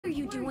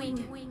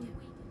doing?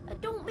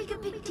 Don't make a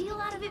big deal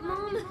out of it,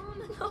 Mom.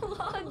 No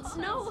hugs,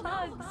 no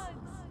hugs.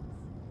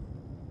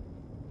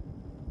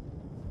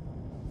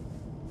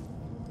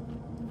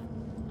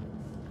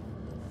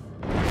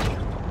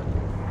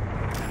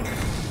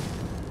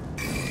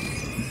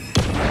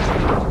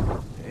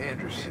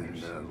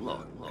 Anderson,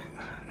 look,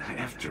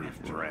 after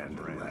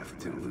Miranda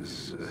left, it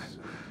was,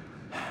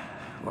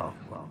 well,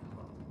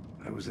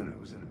 I was in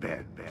a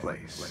bad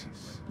place.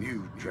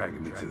 You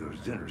dragging me to those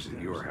dinners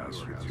at your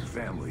house with your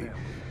family,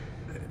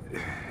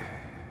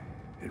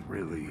 it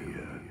really,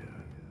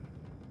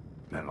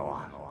 meant a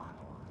lot.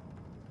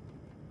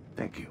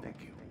 Thank you.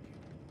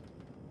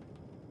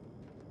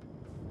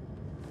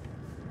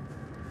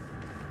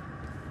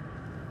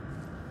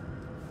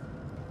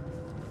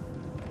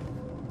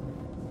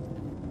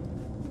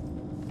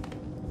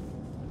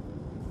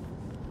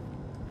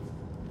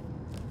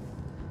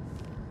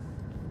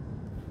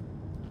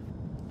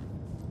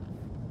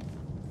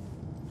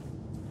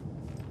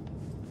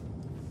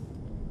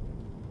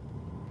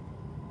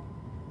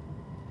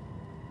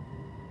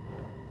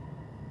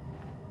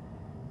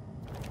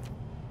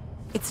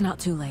 It's not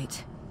too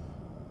late.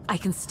 I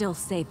can still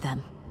save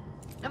them.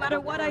 No matter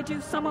what I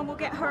do, someone will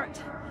get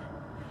hurt.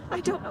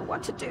 I don't know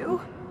what to do.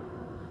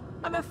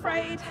 I'm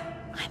afraid.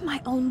 I'm my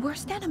own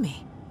worst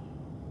enemy.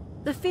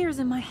 The fears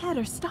in my head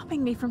are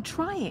stopping me from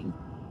trying.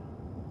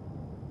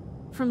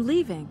 From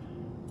leaving.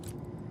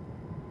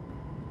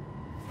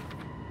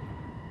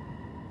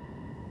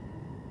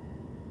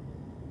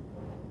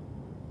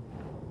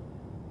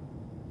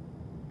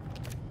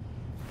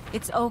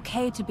 It's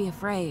okay to be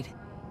afraid.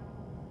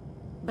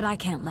 But I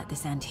can't let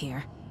this end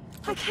here.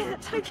 I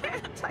can't.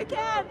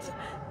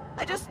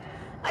 I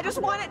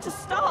just want it to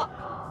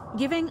stop.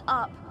 Giving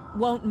up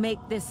won't make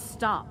this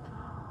stop.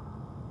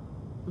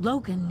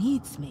 Logan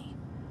needs me.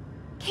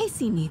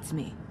 Casey needs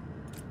me.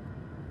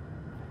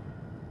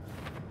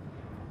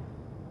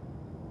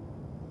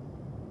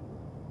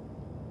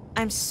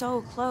 I'm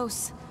so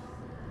close.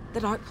 The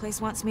dark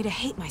place wants me to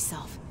hate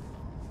myself.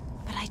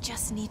 But I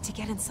just need to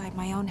get inside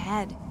my own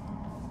head.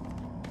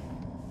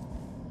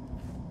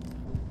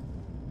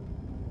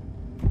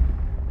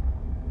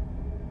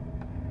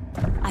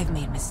 I've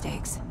made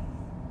mistakes.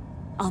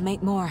 I'll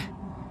make more.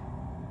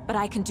 But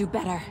I can do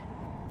better.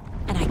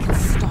 And I can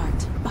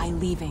start by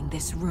leaving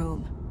this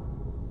room.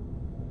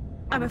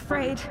 I'm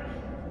afraid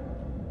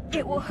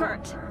it will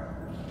hurt.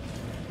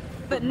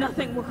 But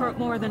nothing will hurt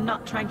more than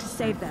not trying to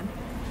save them.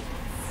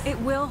 It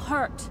will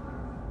hurt.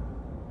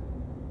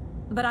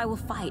 But I will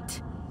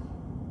fight.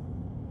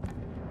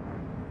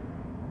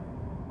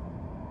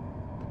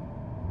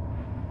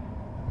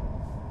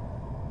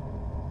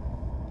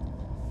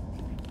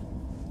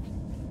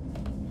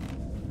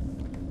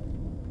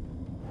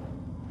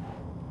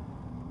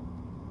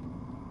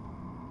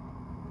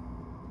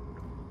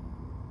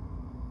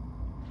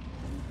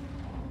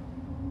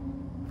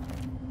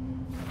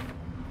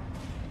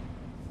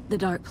 The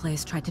dark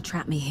place tried to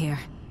trap me here.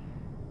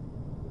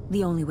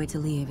 The only way to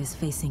leave is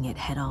facing it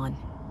head-on.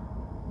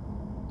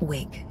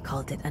 Wake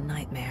called it a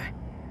nightmare.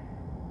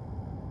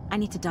 I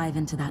need to dive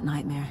into that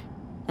nightmare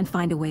and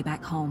find a way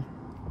back home.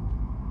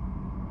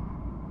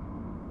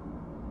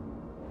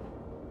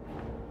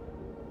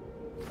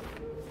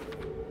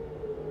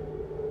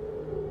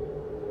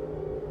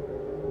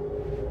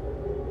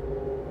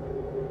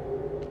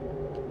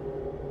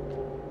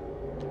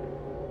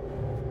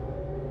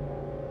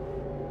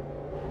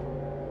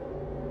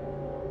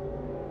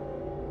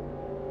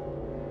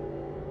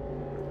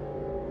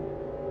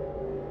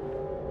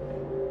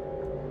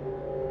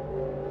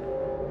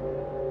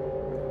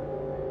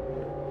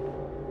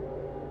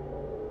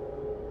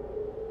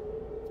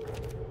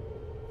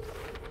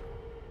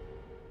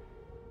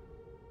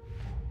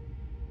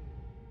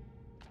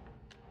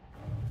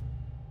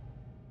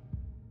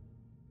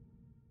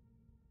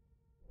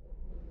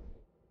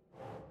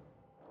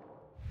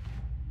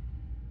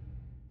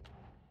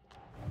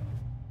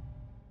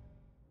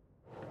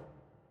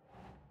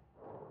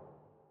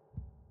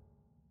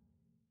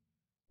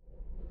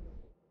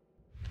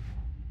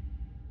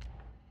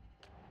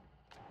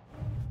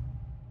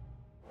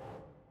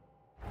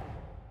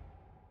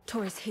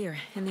 Tor's here,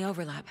 in the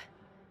overlap.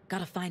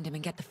 Gotta find him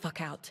and get the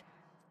fuck out.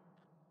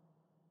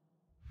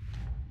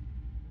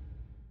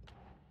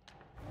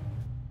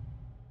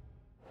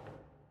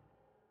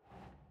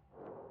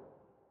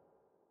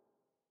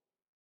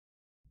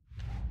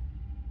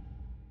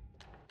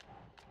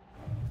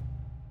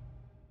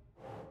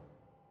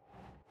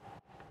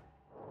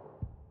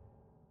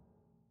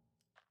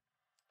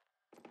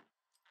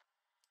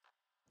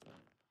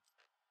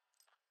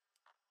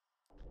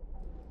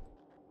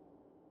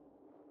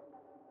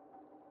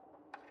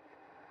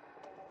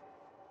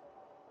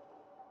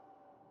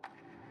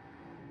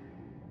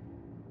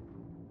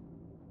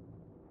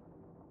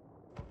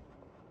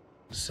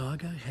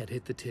 Saga had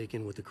hit the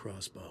Taken with a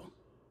crossbow.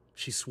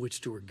 She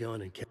switched to her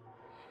gun and kept...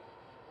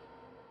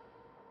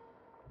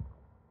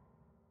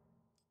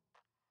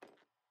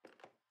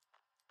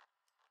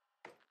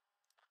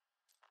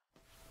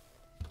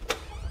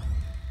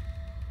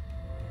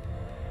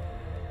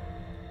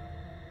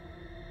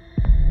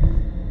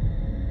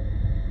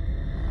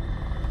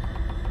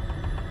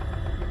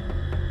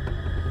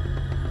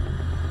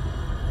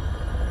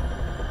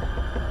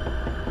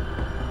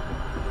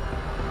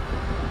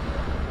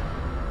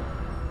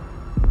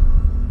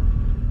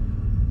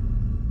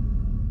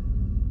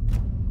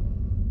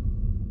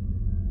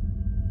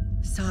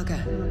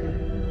 Saga,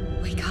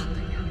 wake up.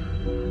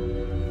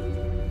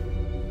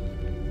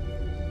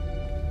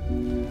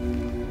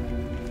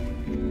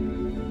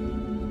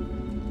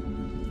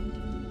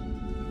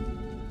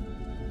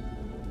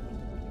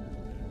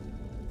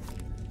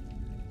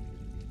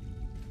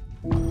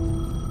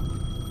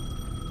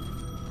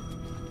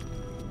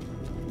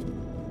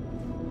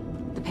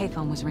 The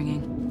payphone was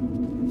ringing.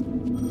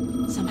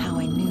 Somehow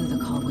I knew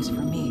the call was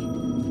for me.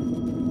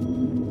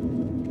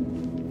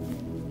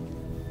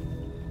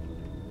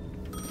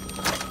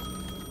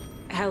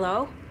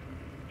 Hello?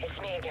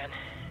 It's me again.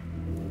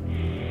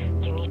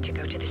 You need to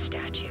go to the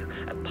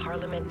statue of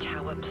Parliament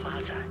Tower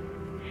Plaza.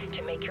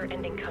 To make your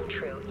ending come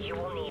true, you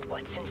will need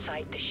what's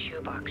inside the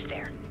shoebox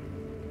there.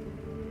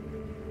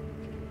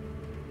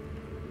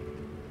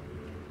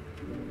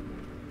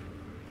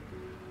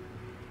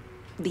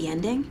 The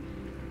ending?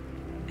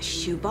 A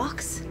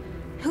shoebox?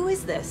 Who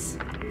is this?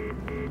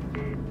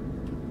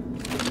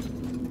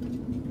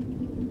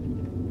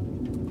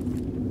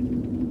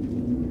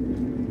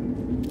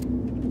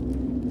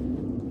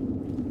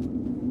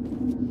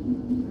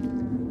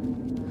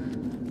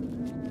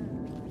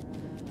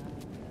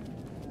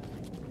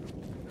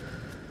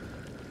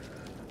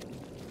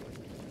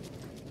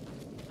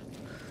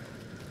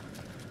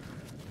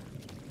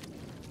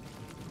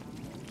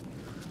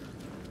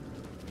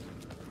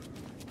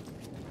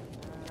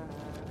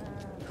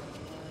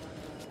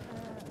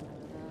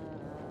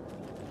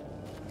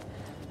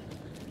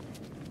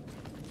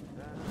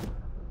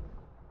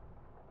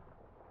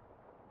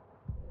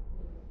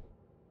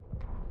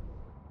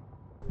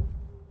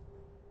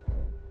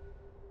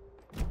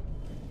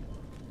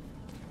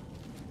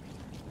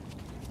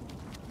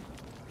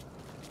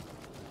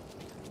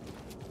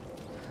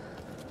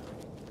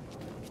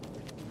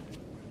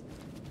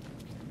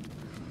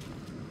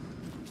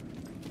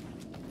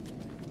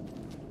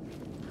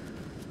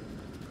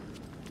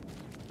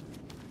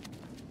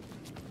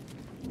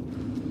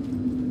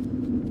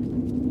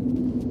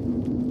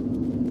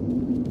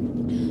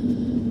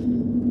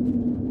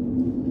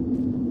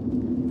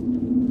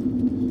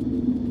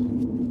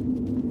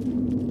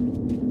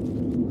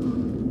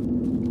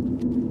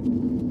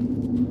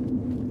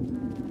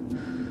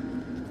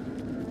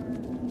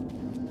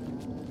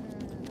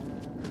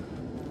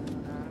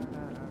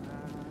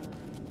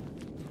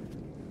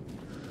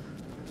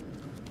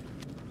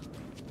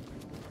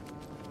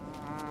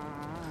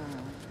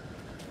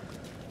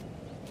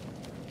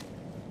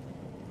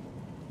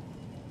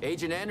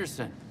 Agent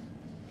Anderson.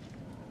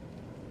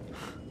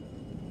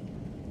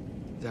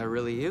 Is that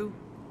really you?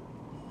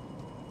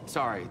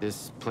 Sorry,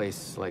 this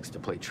place likes to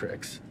play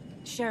tricks.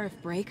 Sheriff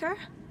Breaker?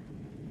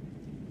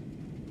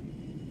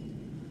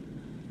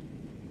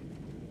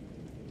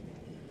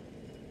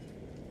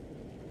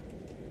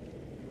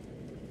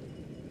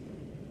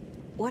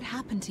 What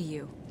happened to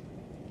you?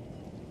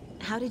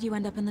 How did you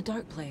end up in the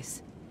dark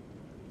place?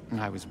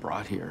 I was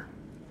brought here.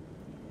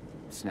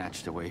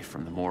 Snatched away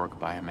from the morgue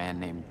by a man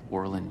named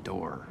Warland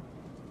Dorr.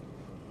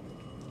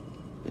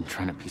 Been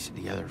trying to piece it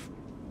together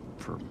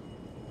for...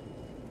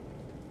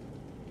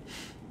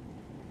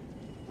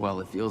 Well,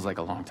 it feels like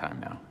a long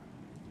time now.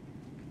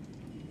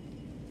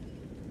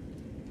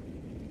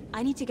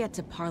 I need to get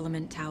to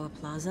Parliament Tower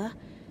Plaza.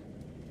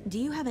 Do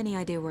you have any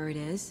idea where it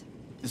is?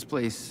 This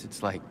place,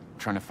 it's like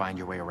trying to find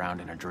your way around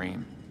in a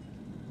dream.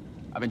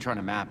 I've been trying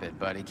to map it,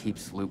 but it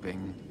keeps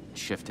looping,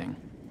 shifting.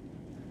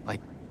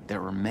 Like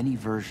there were many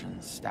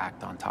versions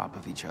stacked on top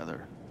of each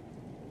other.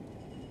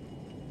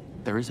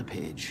 There is a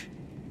page.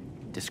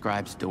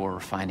 Describes Dorr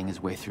finding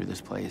his way through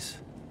this place.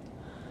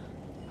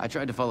 I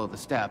tried to follow the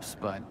steps,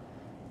 but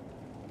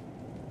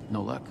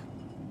no luck.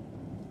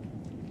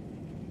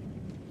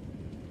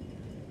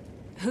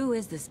 Who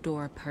is this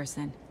Dorr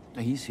person?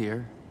 He's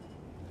here.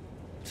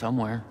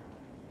 Somewhere.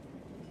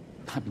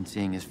 I've been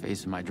seeing his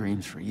face in my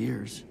dreams for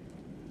years.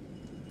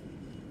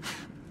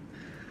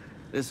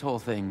 This whole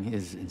thing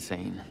is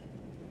insane.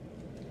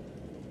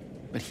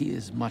 But he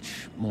is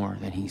much more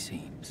than he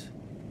seems.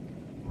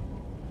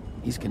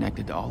 He's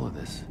connected to all of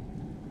this.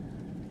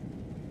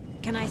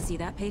 Can I see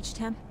that page,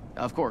 Tim?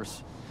 Of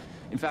course.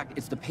 In fact,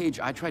 it's the page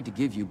I tried to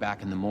give you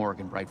back in the morgue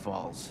in Bright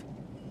Falls.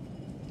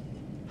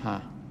 Huh.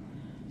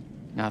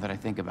 Now that I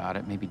think about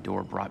it, maybe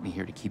Dorr brought me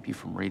here to keep you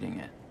from reading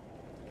it.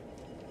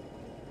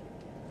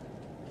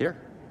 Here.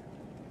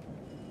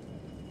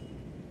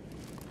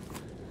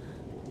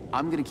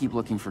 I'm gonna keep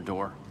looking for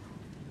Dorr.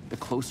 The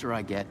closer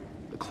I get,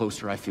 the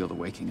closer I feel to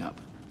waking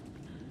up.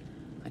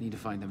 I need to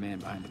find the man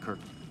behind the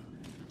curtain.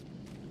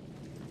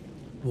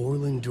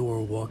 Warland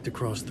Dorr walked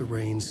across the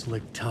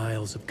rain-slicked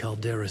tiles of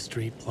Caldera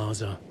Street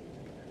Plaza.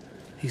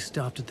 He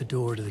stopped at the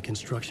door to the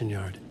construction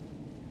yard.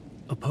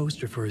 A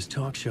poster for his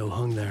talk show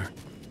hung there.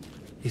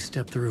 He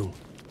stepped through,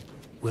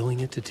 willing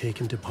it to take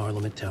him to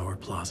Parliament Tower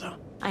Plaza.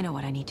 I know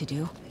what I need to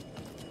do.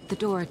 The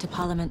door to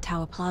Parliament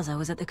Tower Plaza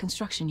was at the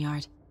construction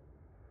yard.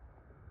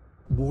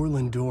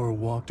 Warland Dorr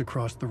walked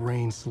across the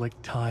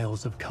rain-slicked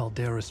tiles of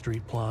Caldera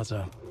Street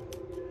Plaza.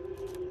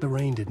 The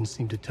rain didn't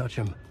seem to touch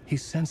him. He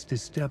sensed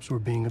his steps were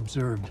being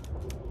observed,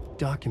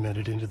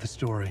 documented into the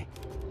story.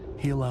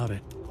 He allowed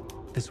it,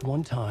 This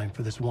one time,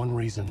 for this one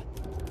reason.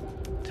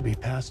 To be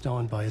passed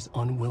on by his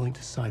unwilling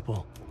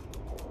disciple.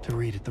 To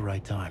read at the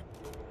right time.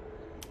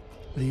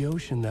 The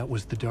ocean that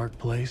was the dark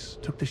place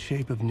took the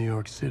shape of New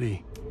York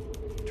City.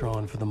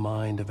 Drawn for the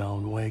mind of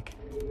Alan Wake.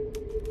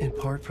 In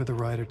part for the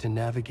writer to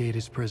navigate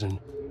his prison.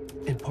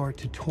 In part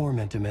to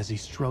torment him as he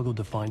struggled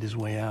to find his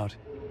way out.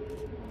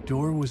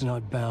 Door was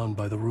not bound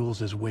by the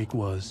rules as Wake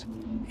was.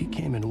 He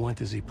came and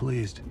went as he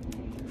pleased.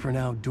 For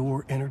now,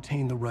 Door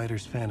entertained the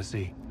writer's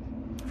fantasy,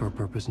 for a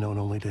purpose known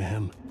only to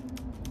him.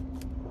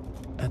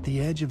 At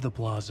the edge of the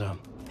plaza,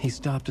 he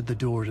stopped at the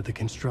door to the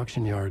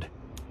construction yard.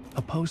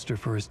 A poster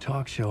for his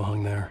talk show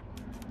hung there.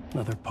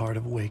 Another part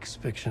of Wake's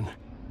fiction.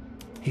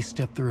 He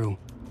stepped through,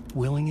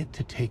 willing it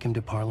to take him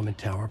to Parliament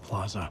Tower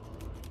Plaza.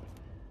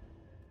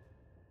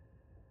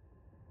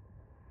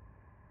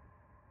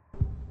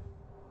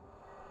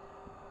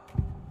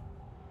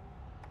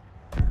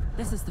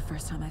 This is the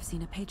first time I've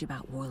seen a page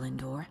about Warland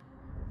Door.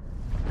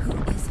 Who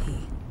is he?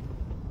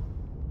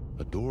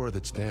 A door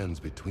that stands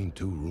between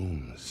two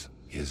rooms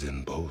is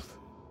in both.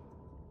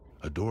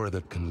 A door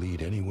that can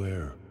lead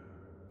anywhere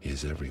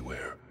is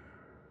everywhere.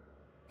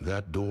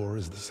 That door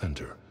is the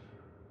center.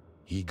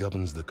 He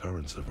governs the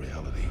currents of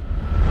reality.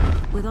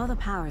 With all the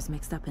powers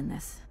mixed up in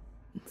this,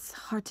 it's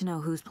hard to know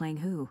who's playing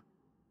who.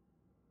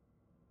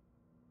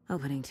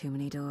 Opening too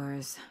many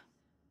doors.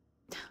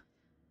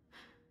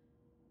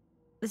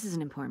 This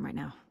isn't important right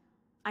now.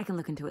 I can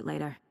look into it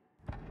later.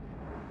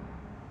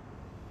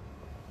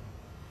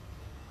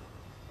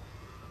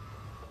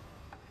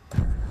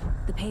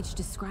 The page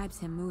describes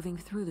him moving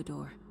through the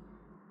door.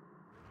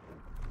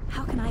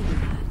 How can I do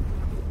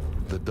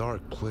that? The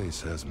dark place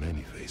has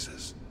many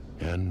faces,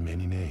 and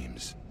many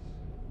names.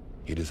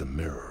 It is a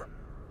mirror,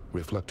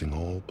 reflecting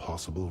all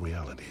possible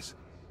realities.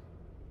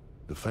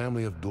 The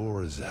family of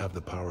doors have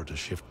the power to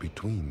shift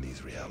between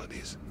these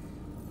realities.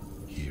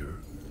 Here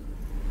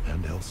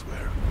and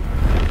elsewhere.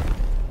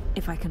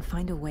 If I can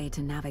find a way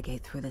to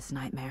navigate through this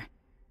nightmare,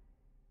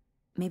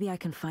 maybe I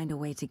can find a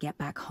way to get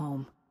back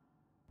home.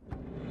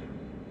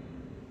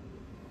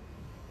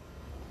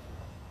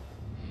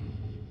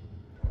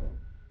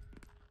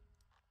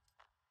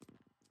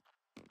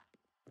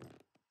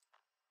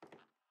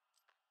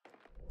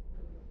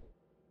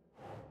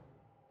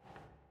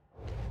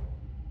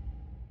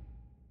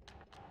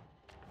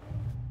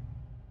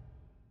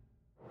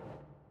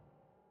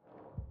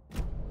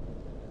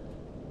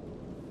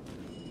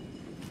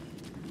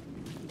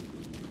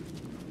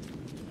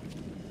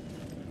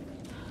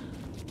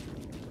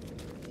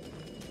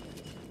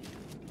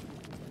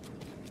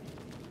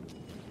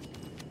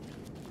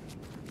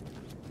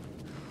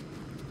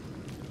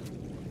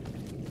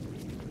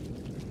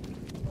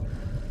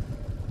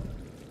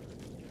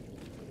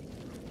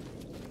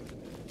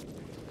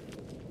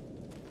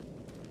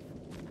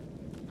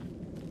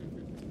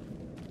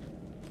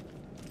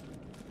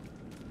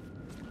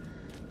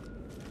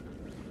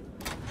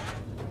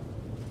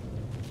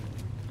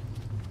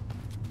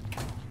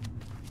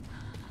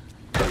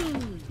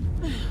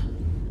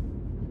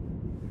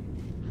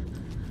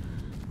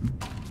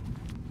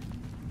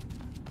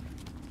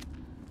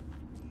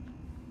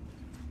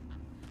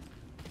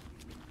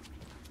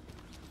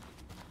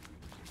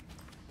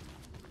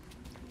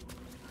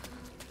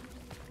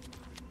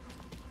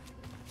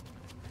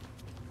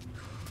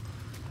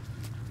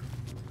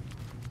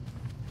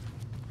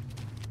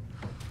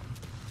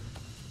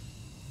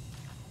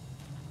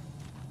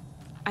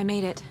 I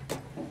made it.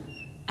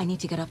 I need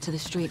to get up to the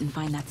street and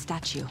find that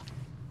statue.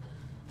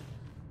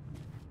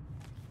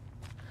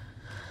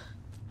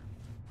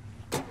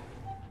 You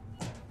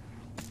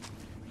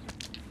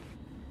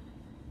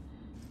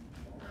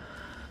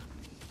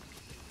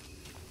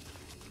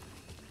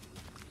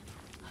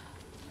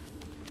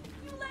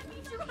let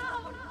me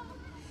drown!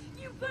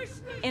 You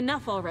pushed me!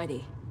 Enough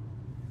already.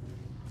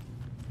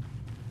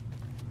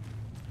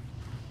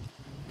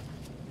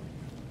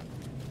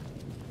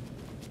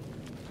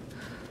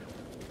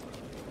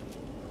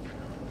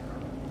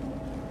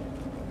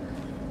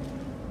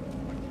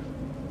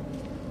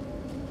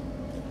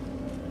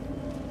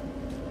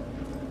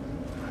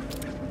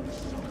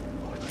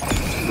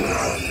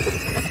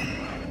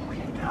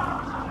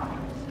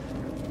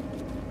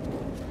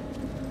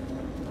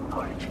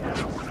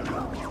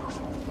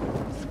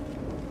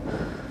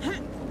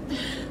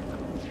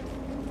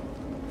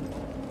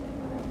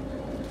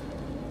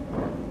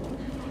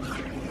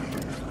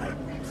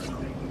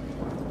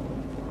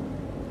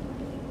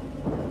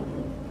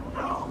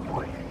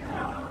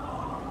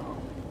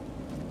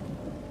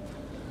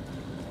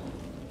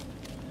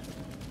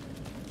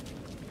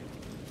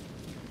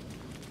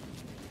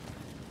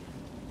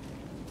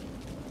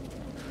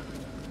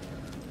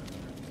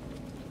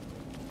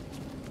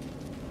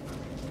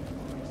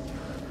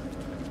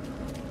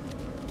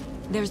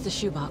 There's the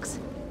shoebox.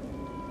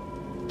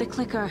 The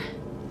clicker.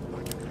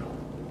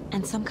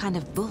 And some kind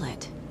of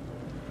bullet.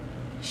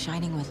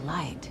 Shining with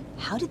light.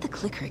 How did the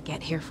clicker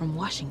get here from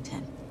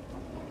Washington?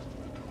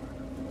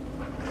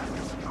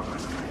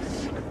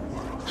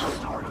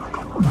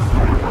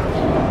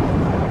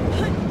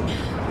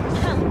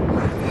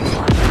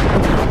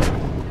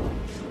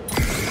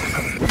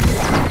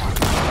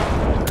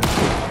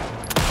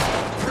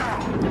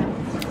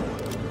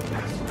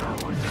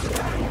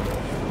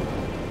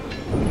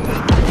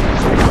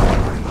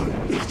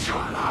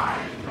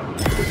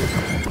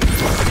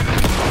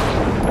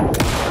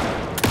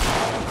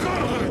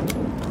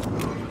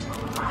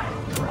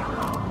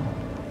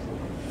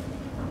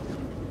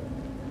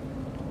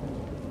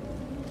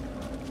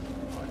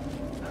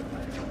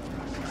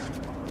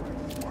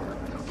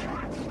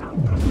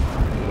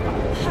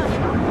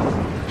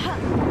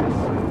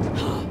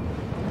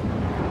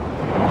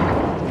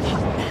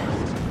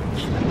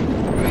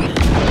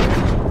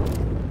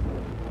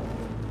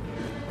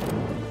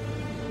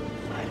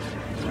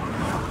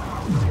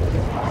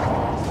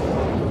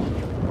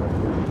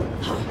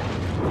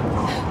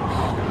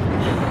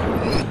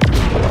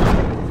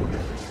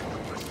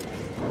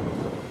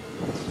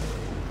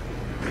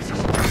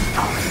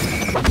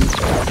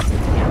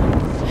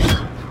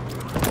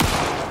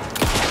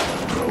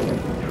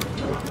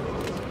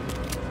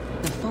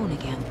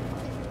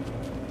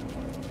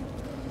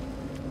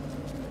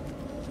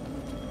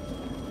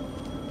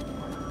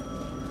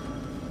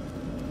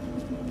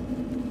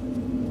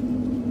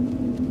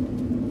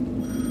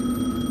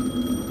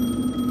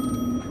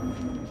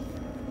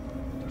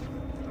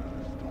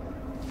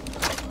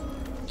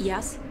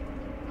 Yes?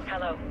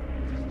 Hello.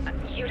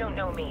 You don't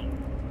know me,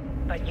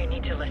 but you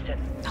need to listen.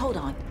 Hold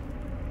on.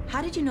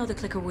 How did you know the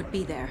clicker would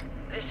be there?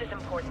 This is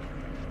important.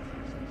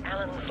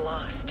 Alan's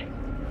lost.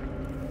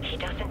 He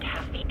doesn't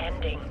have the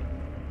ending.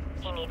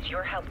 He needs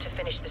your help to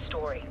finish the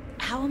story.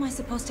 How am I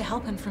supposed to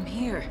help him from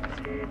here?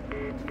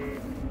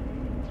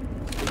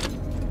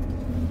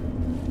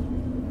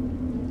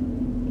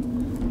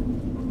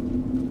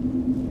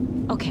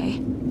 Okay.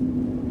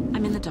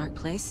 I'm in the dark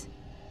place.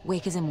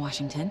 Wake is in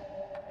Washington.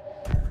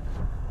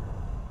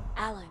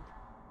 Alan.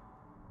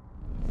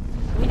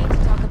 We need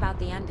to talk about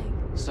the ending.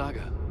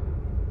 Saga,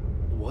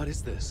 what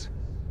is this?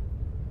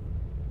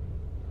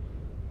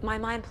 My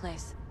mind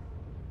place.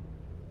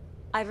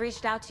 I've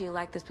reached out to you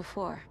like this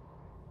before.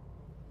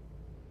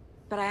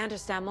 But I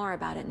understand more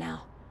about it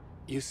now.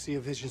 You see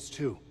visions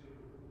too.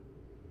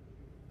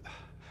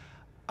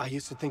 I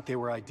used to think they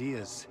were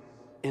ideas,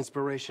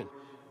 inspiration,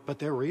 but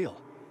they're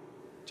real.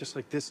 Just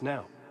like this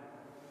now.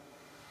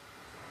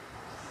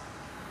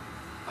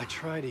 I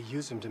try to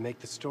use them to make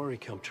the story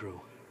come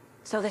true.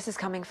 So this is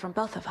coming from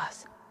both of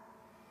us.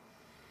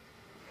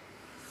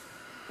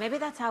 Maybe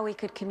that's how we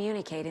could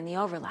communicate in the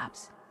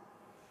overlaps.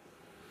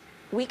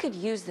 We could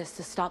use this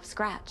to stop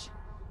Scratch.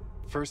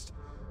 First,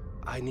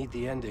 I need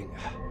the ending.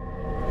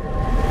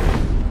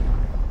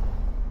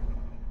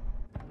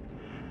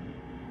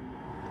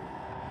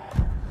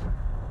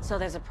 So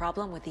there's a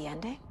problem with the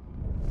ending?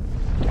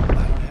 I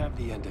don't have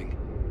the ending.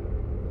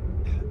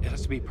 It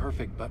has to be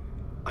perfect, but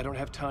I don't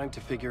have time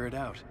to figure it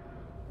out.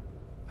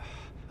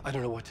 I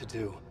don't know what to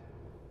do.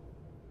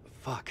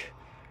 Fuck.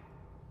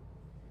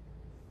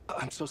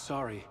 I'm so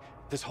sorry.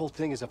 This whole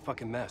thing is a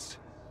fucking mess.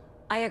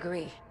 I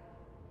agree.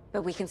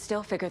 But we can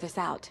still figure this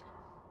out.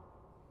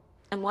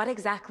 And what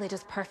exactly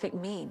does perfect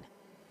mean?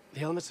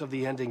 The elements of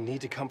the ending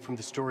need to come from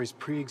the story's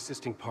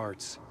pre-existing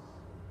parts.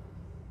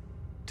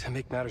 To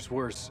make matters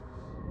worse,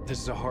 this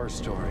is a horror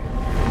story.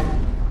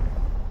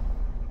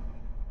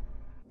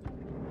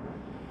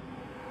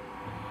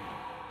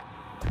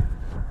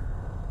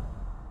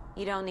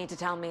 You don't need to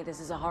tell me this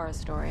is a horror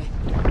story.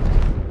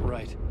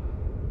 Right.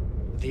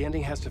 The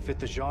ending has to fit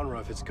the genre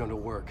if it's going to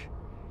work.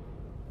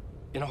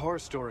 In a horror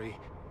story,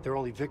 there are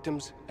only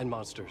victims and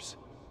monsters.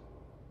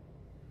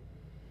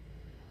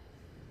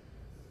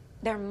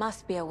 There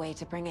must be a way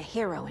to bring a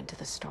hero into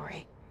the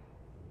story.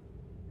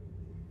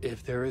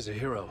 If there is a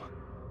hero,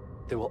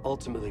 they will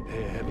ultimately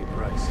pay a heavy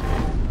price.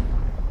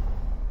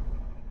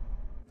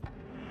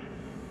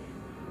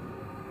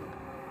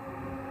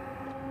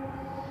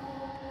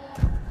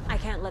 I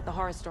can't let the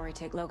horror story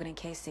take Logan and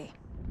Casey.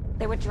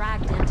 They were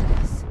dragged into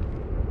this.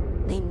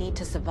 They need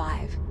to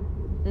survive.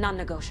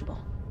 Non-negotiable.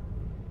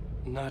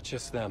 Not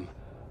just them.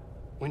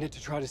 We need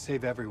to try to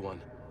save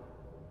everyone.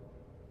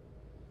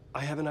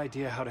 I have an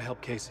idea how to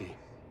help Casey.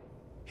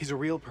 He's a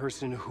real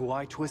person who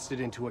I twisted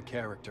into a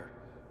character.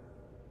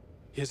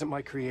 He isn't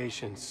my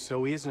creation,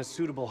 so he isn't a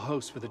suitable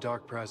host for the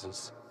Dark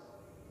Presence.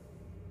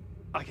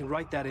 I can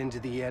write that into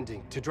the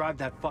ending to drive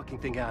that fucking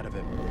thing out of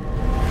him.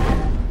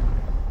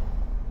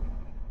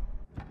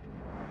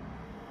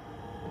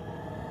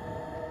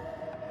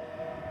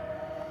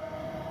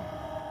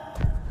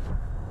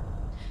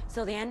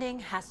 So the ending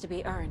has to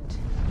be earned.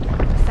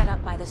 Set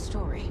up by the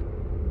story.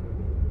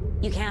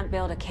 You can't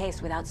build a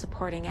case without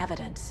supporting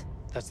evidence.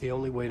 That's the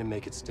only way to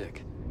make it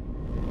stick.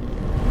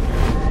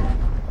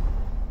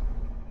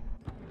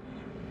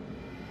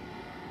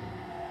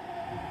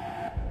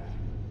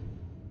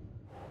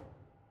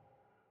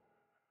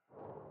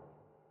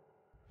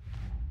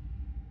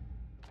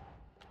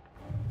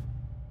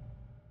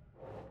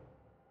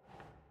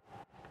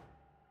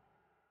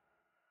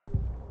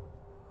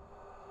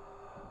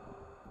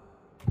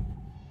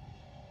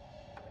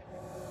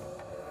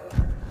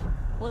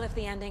 Well, if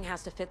the ending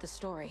has to fit the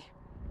story,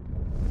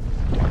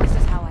 this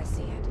is how I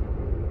see it.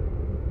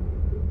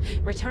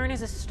 Return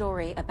is a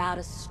story about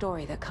a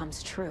story that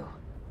comes true.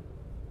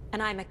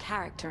 And I'm a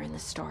character in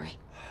this story.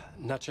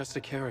 Not just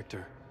a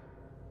character.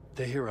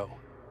 The hero.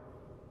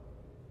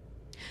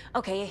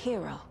 Okay, a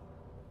hero.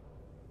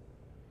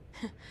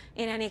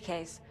 In any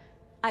case,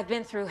 I've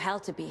been through hell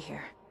to be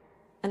here.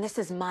 And this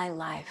is my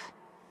life.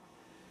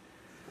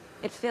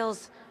 It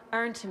feels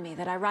earned to me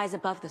that I rise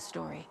above the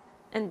story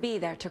and be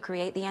there to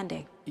create the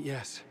ending.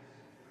 Yes.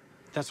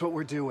 That's what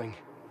we're doing.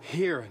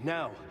 Here,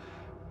 now.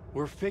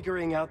 We're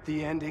figuring out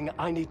the ending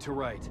I need to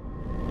write.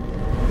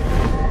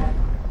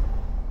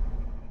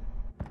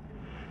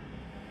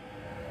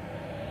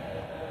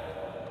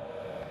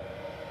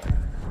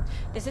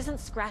 This isn't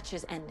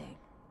Scratch's ending.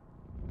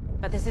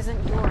 But this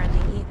isn't your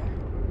ending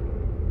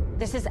either.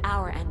 This is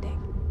our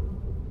ending.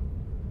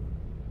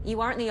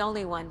 You aren't the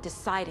only one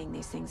deciding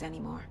these things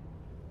anymore.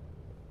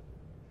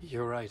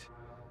 You're right.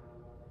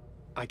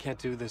 I can't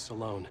do this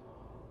alone.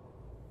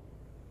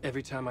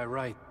 Every time I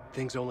write,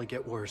 things only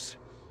get worse.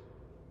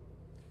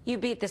 You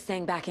beat this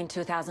thing back in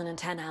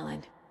 2010,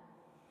 Alan.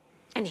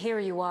 And here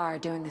you are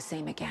doing the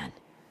same again.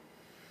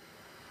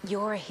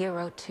 You're a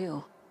hero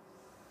too.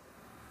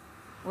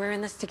 We're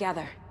in this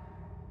together.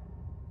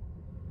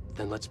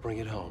 Then let's bring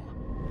it home.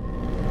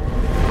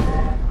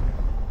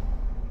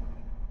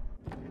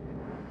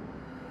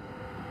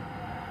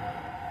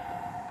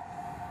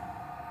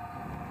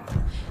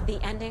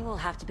 The ending will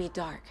have to be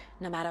dark,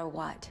 no matter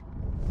what.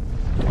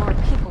 The more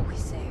people we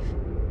save,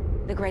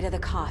 the greater the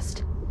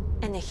cost.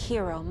 And the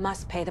hero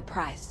must pay the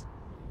price.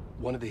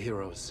 One of the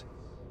heroes.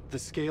 The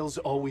scales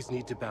always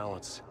need to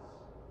balance.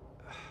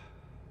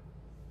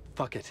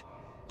 Fuck it.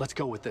 Let's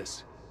go with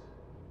this.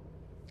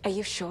 Are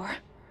you sure?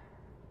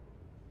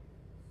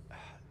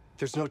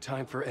 There's no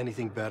time for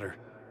anything better.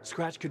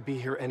 Scratch could be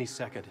here any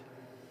second.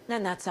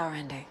 Then that's our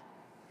ending.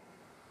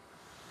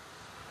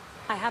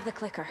 I have the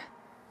clicker.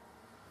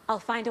 I'll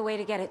find a way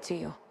to get it to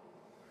you.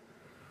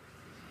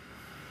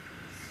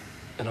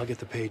 And I'll get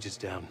the pages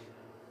down.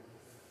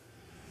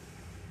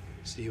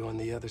 See you on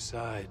the other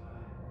side.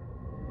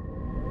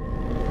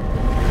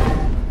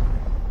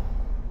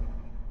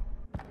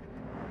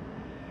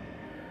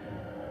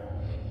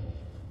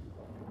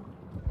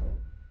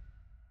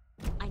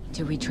 I need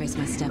to retrace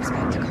my steps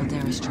back to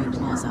Caldera Street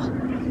Plaza.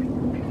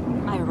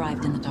 I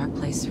arrived in the dark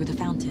place through the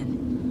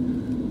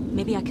fountain.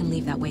 Maybe I can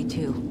leave that way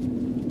too.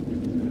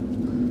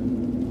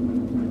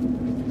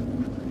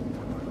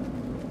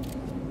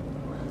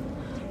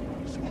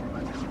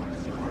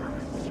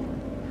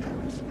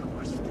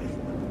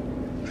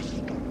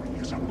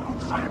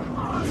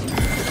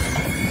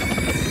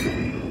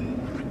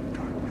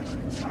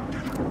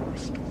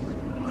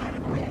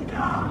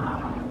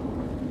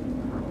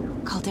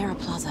 Caldera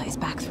Plaza is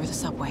back through the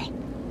subway.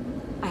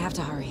 I have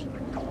to hurry.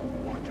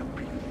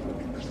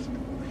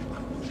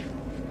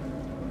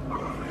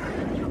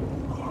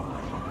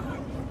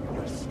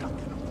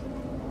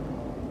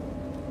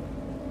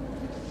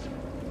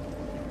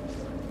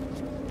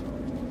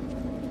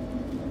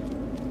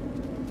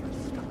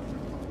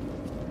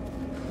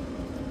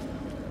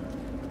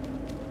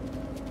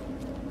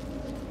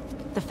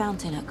 The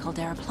fountain at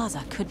Caldera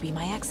Plaza could be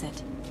my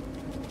exit.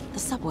 The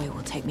subway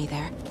will take me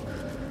there.